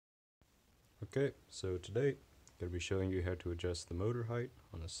Okay, so today I'm going to be showing you how to adjust the motor height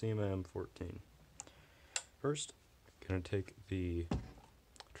on a Cyma M14. First, I'm going to take the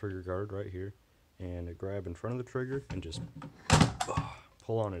trigger guard right here and grab in front of the trigger and just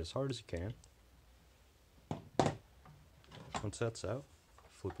pull on it as hard as you can. Once that's out,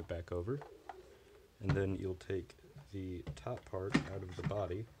 flip it back over, and then you'll take the top part out of the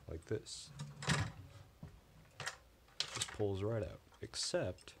body like this. Just pulls right out,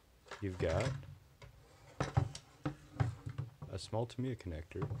 except you've got a small Tamiya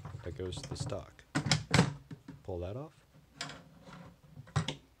connector that goes to the stock. Pull that off,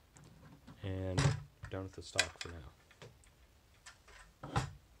 and down with the stock for now.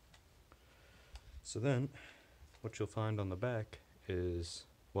 So then, what you'll find on the back is,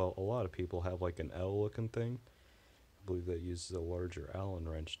 well, a lot of people have like an L looking thing. I believe that uses a larger Allen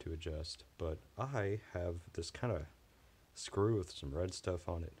wrench to adjust, but I have this kind of screw with some red stuff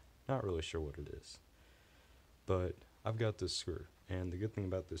on it. Not really sure what it is, but I've got this screw, and the good thing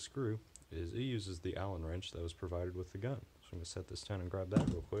about this screw is it uses the Allen wrench that was provided with the gun. So I'm going to set this down and grab that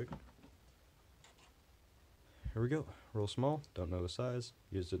real quick. Here we go, real small, don't know the size,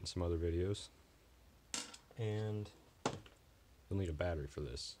 used it in some other videos. And you'll need a battery for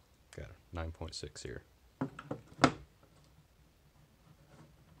this. Got a 9.6 here.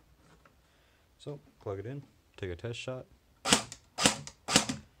 So, plug it in, take a test shot.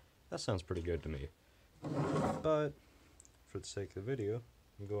 That sounds pretty good to me. But, for the sake of the video,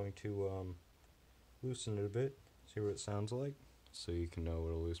 I'm going to loosen it a bit, see what it sounds like, so you can know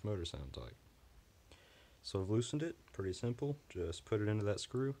what a loose motor sounds like. So I've loosened it, pretty simple. Just put it into that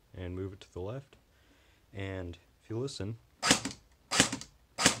screw and move it to the left. And if you listen, it's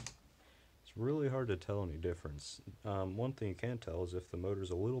really hard to tell any difference. One thing you can tell is if the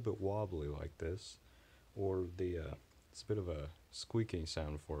motor's a little bit wobbly like this, or it's a bit of a squeaking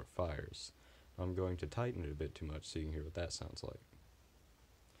sound before it fires. I'm going to tighten it a bit too much so you can hear what that sounds like.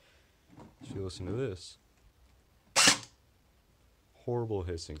 If you listen to this, horrible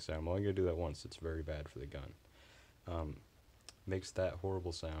hissing sound. I'm only going to do that once, it's very bad for the gun. Makes that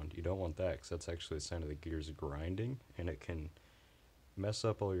horrible sound. You don't want that because that's actually the sound of the gears grinding, and it can mess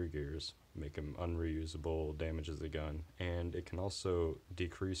up all your gears, make them unreusable, damages the gun, and it can also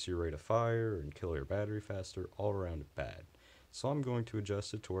decrease your rate of fire and kill your battery faster, all around bad. So I'm going to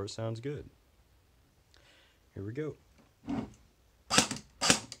adjust it to where it sounds good. Here we go.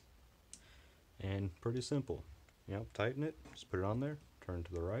 And pretty simple. Tighten it, just put it on there, turn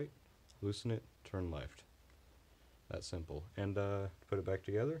to the right, loosen it, turn left. That simple. And put it back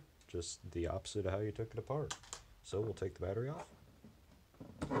together, just the opposite of how you took it apart. So we'll take the battery off.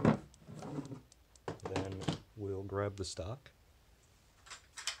 Then we'll grab the stock,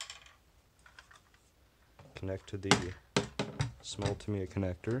 connect to the small Tamiya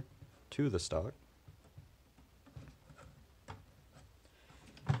connector to the stock,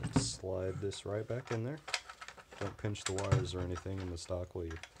 slide this right back in there. Don't pinch the wires or anything in the stock while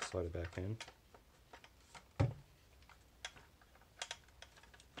you slide it back in.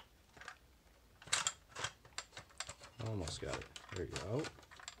 Almost got it. There you go.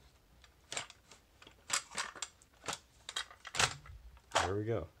 There we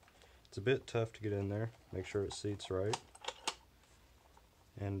go. It's a bit tough to get in there. Make sure it seats right.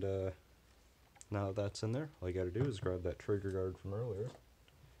 And now that that's in there, all you got to do is grab that trigger guard from earlier.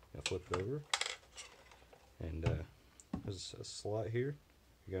 Flip it over. And there's a slot here.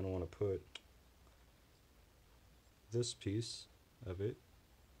 You're going to want to put this piece of it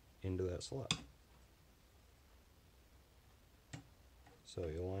into that slot. So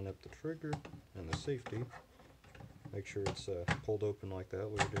you'll line up the trigger and the safety. Make sure it's pulled open like that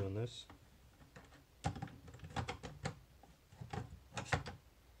while you're doing this.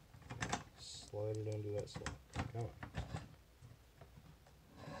 Slide it into that slot. Come on.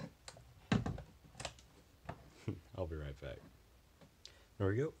 I'll be right back. There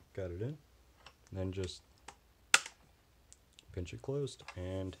we go. Got it in. And then just pinch it closed,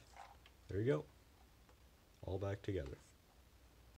 and there you go. All back together.